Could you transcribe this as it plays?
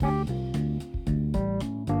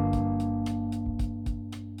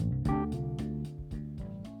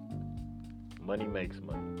Money makes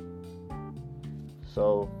money.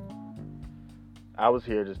 So I was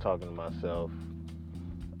here just talking to myself.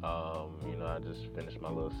 I just finished my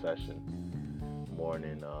little session,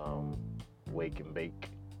 morning wake and bake,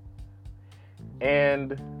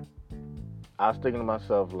 and I was thinking to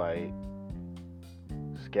myself like,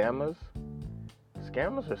 scammers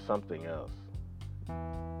are something else,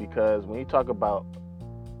 because when you talk about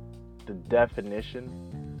the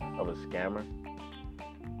definition of a scammer,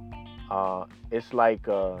 it's like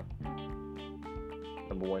number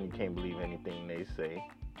one, you can't believe anything they say,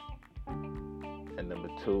 and number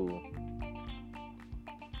two,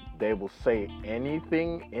 they will say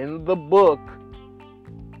anything in the book,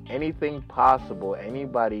 anything possible,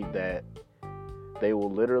 anybody that they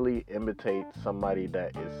will literally imitate somebody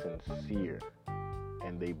that is sincere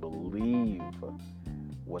and they believe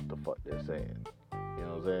what the fuck they're saying. You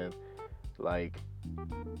know what I'm saying? Like,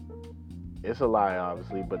 it's a lie,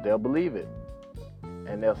 obviously, but they'll believe it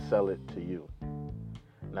and they'll sell it to you.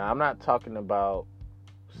 Now, I'm not talking about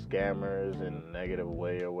scammers in a negative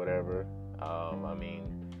way or whatever.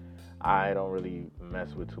 I don't really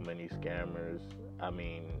mess with too many scammers.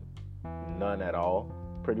 None at all,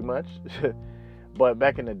 pretty much. But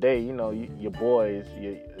back in the day, your boys,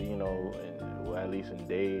 and at least in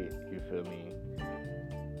day, you feel me?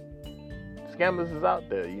 Scammers is out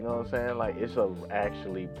there, you know what I'm saying? Like, it's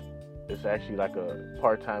actually like a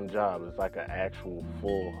part-time job. It's like an actual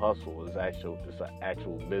full hustle. It's an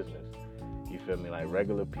actual business. You feel me? Like,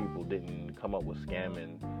 regular people didn't come up with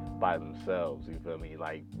scamming by themselves. You feel me?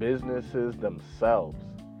 Like, businesses themselves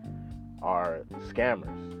are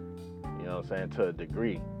scammers. You know what I'm saying? To a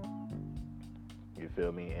degree. You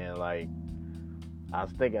feel me? And like, I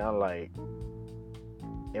was thinking, I'm like,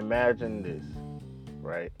 imagine this,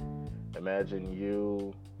 right? Imagine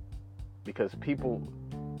you, because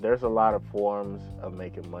there's a lot of forms of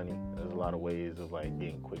making money. There's a lot of ways of like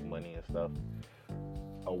getting quick money and stuff.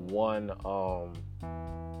 One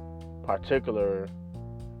particular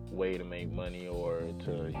way to make money, or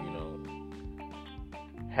to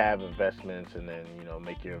have investments and then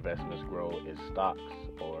make your investments grow, is stocks,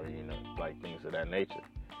 or like things of that nature.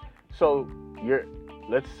 So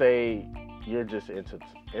let's say you're just into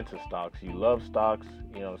stocks. You love stocks.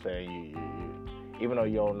 You know what I'm saying? You even though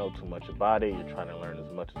you don't know too much about it, you're trying to learn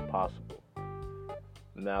as much as possible.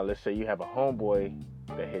 Now, let's say you have a homeboy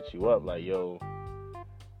that hits you up like, yo,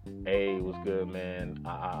 hey, what's good, man?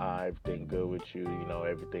 Everything good with you?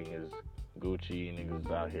 Everything is Gucci. Niggas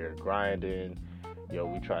is out here grinding. Yo,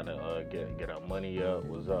 we trying to get our money up.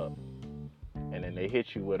 What's up? And then they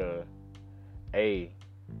hit you with a, hey,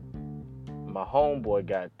 my homeboy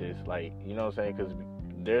got this. Like, you know what I'm saying? Because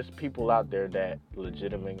there's people out there that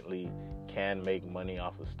legitimately can make money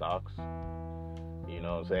off of stocks. You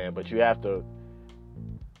know what I'm saying? But you have to.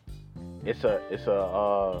 It's a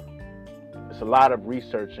lot of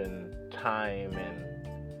research and time and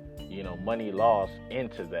money lost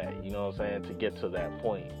into that. You know what I'm saying? To get to that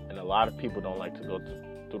point. And a lot of people don't like to go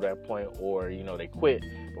through that point, or they quit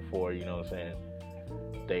before what I'm saying,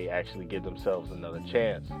 they actually give themselves another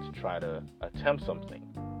chance to try to attempt something.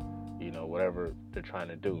 Whatever they're trying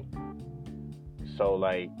to do. So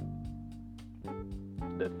like,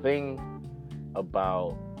 the thing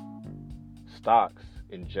about stocks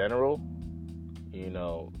in general,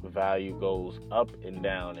 value goes up and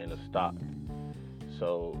down in a stock.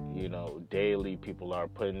 So, daily people are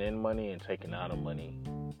putting in money and taking out of money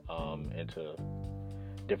into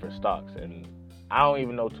different stocks. And I don't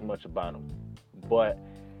even know too much about them. But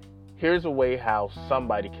here's a way how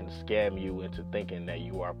somebody can scam you into thinking that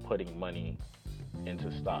you are putting money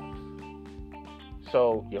into stocks.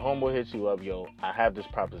 So your homeboy hits you up, yo, I have this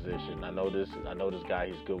proposition. I know this guy,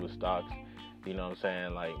 he's good with stocks. You know what I'm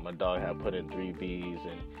saying? Like, my dog had put in 3 Bs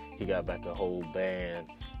and he got back a whole band.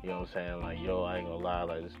 You know what I'm saying? Like, yo, I ain't gonna lie,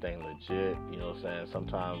 like, this thing legit. You know what I'm saying?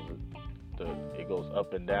 Sometimes it goes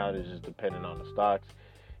up and down. It's just depending on the stocks.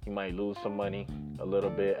 You might lose some money a little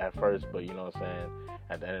bit at first, but you know what I'm saying?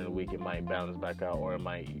 At the end of the week, it might balance back out, or it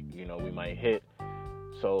might, we might hit.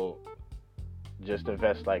 So just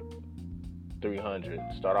invest like 300.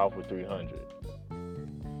 Start off with 300.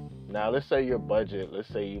 Now, let's say your budget, let's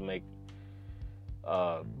say you make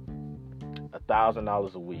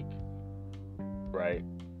 $1,000 a week, right?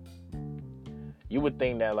 You would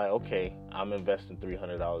think that, like, okay, I'm investing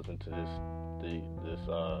 $300 into this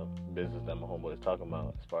business that my homeboy is talking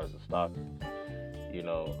about as far as the stocks.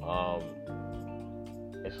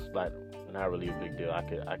 It's like not really a big deal. I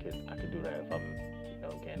could do that if I'm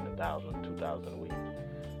getting 1,000, 2,000 a week.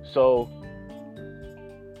 So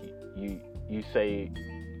you say,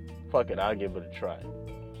 fuck it, I'll give it a try.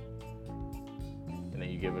 And then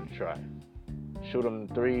you give it a try. shoot him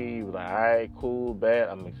 3. You be like, all right, cool, bad.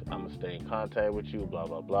 I'm gonna stay in contact with you, blah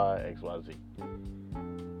blah blah, X Y Z.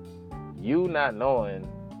 You not knowing,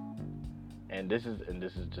 and this is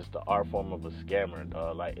just the art form of a scammer,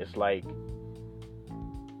 dog. Like, it's like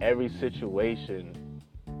every situation,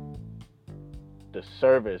 the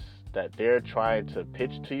service that they're trying to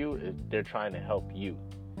pitch to you is they're trying to help you.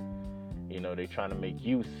 You know, they're trying to make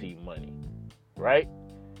you see money, right?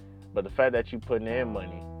 But the fact that you putting in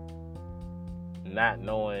money, not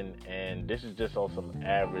knowing, and this is just on some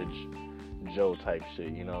average Joe type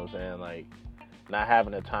shit, you know what I'm saying? Like, not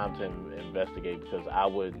having the time to investigate, because I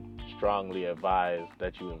would strongly advise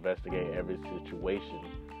that you investigate every situation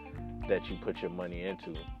that you put your money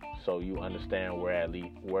into, so you understand where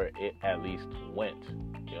it at least went.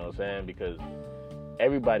 You know what I'm saying? Because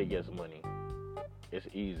everybody gets money. It's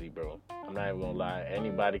easy, bro. I'm not even gonna lie.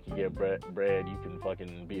 Anybody can get bread. You can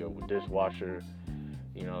fucking be a dishwasher.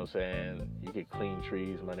 You know what I'm saying? You can clean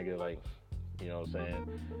trees, my nigga. Like, you know what I'm saying?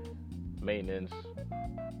 Maintenance,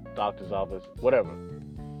 doctor's office, whatever.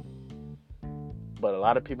 But a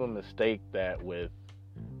lot of people mistake that with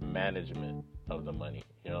management of the money.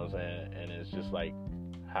 You know what I'm saying? And it's just like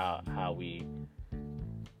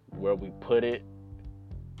where we put it,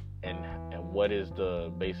 and what is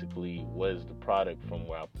the product from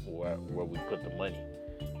where we put the money.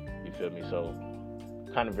 You feel me? So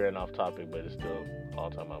kind of veering off topic, but it's still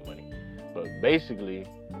all talking about money. But basically,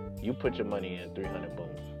 you put your money in, 300, boom.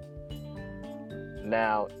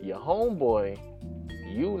 Now your homeboy,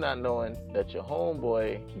 you not knowing that your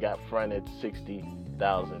homeboy got fronted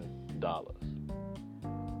 $60,000.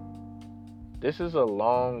 This is a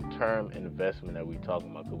long-term investment that we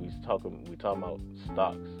talking about, because we talking about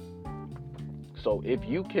stocks. So if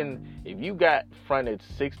you got fronted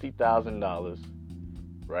 $60,000,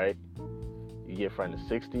 right? You get fronted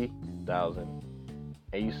 $60,000,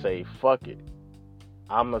 and you say, fuck it.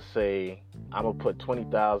 I'ma put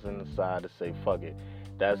 $20,000 aside to say, fuck it.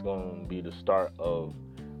 That's gonna be the start of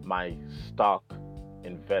my stock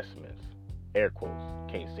investments. Air quotes.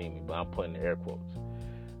 Can't see me, but I'm putting air quotes.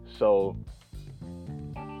 So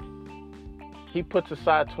he puts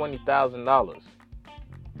aside $20,000.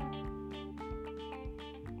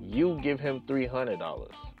 You give him $300.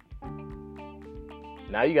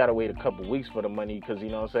 Now you gotta wait a couple weeks for the money, because you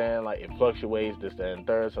know what I'm saying, like, it fluctuates, this, that, and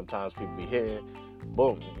third. Sometimes people be hitting.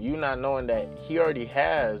 Boom. You not knowing that he already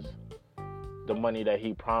has the money that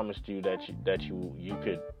he promised you that you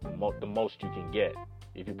could, the most you can get.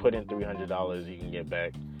 If you put in $300, you can get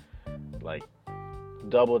back like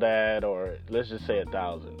double that, or let's just say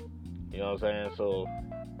 1,000. You know what I'm saying? So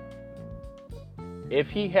if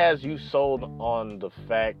he has you sold on the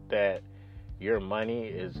fact that your money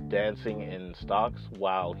is dancing in stocks,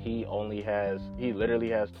 while he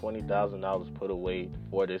literally has $20,000 put away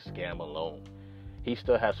for this scam alone. He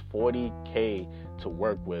still has $40K to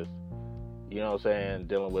work with, you know what I'm saying,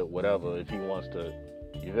 dealing with whatever, if he wants to,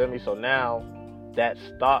 you feel me? So now that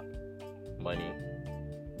stock money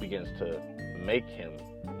begins to make him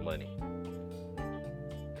money.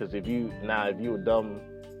 Because if you a dumb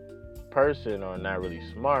person, or not really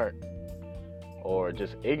smart, or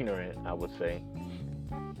just ignorant, I would say,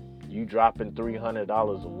 you dropping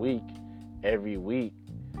 $300 a week every week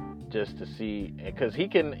just to see, because he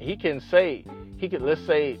can let's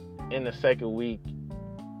say in the second week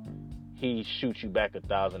he shoots you back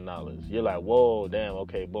 $1,000. You're like, whoa, damn,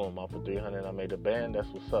 okay, boom, off of 300 I made a band. That's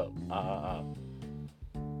what's up.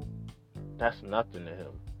 That's nothing to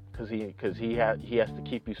him, because he has to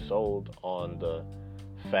keep you sold on the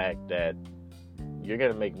fact that you're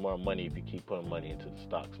gonna make more money if you keep putting money into the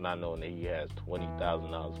stocks, not knowing that he has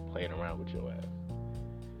 $20,000 playing around with your ass.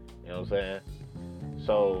 You know what I'm saying?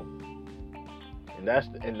 So, and that's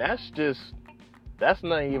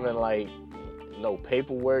not even like no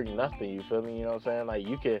paperwork, nothing. You feel me? You know what I'm saying? Like,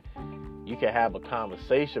 you can have a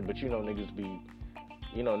conversation, but niggas be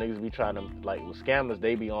trying to, like, with scammers,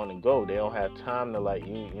 they be on the go. They don't have time to, like,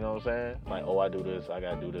 you know what I'm saying? Like, oh, I do this, I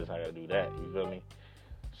gotta do this, I gotta do that. You feel me?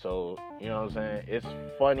 So, you know what I'm saying? It's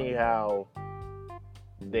funny how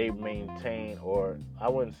they maintain, or I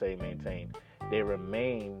wouldn't say maintain, they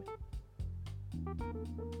remain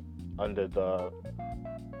under the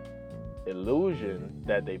illusion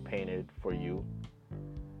that they painted for you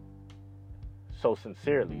so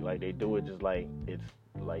sincerely. Like, they do it just like, it's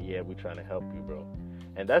like, yeah, we trying to help you, bro.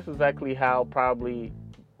 And that's exactly how probably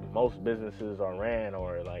most businesses are ran,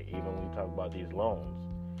 or like even when we talk about these loans,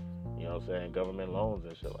 you know what I'm saying, government loans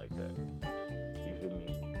and shit like that. You feel me?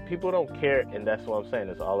 People don't care, and that's what I'm saying,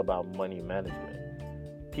 it's all about money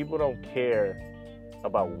management. People don't care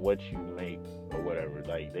about what you make or whatever.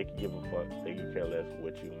 Like, they can give a fuck, they can care less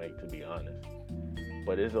what you make, to be honest.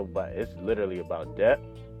 but it's literally about depth.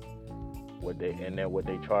 What they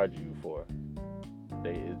charge you for.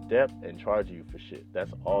 It's depth and charge you for shit.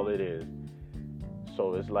 That's all it is.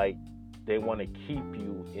 So it's like they want to keep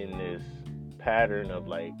you in this pattern of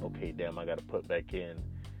like, okay, damn, I got to put back in,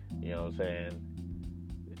 you know what I'm saying,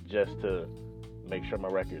 just to make sure my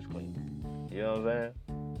record's clean. You know what I'm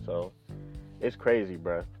saying? So it's crazy,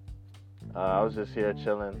 bruh. I was just here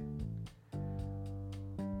chilling,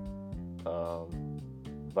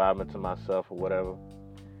 vibing to myself or whatever.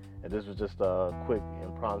 And this was just a quick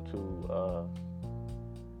impromptu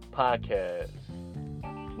podcast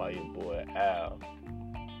by your boy Al,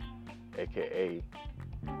 aka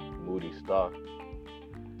Moody Star.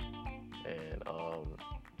 And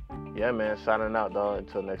yeah, man, signing out, dog.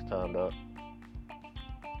 Until next time, dog.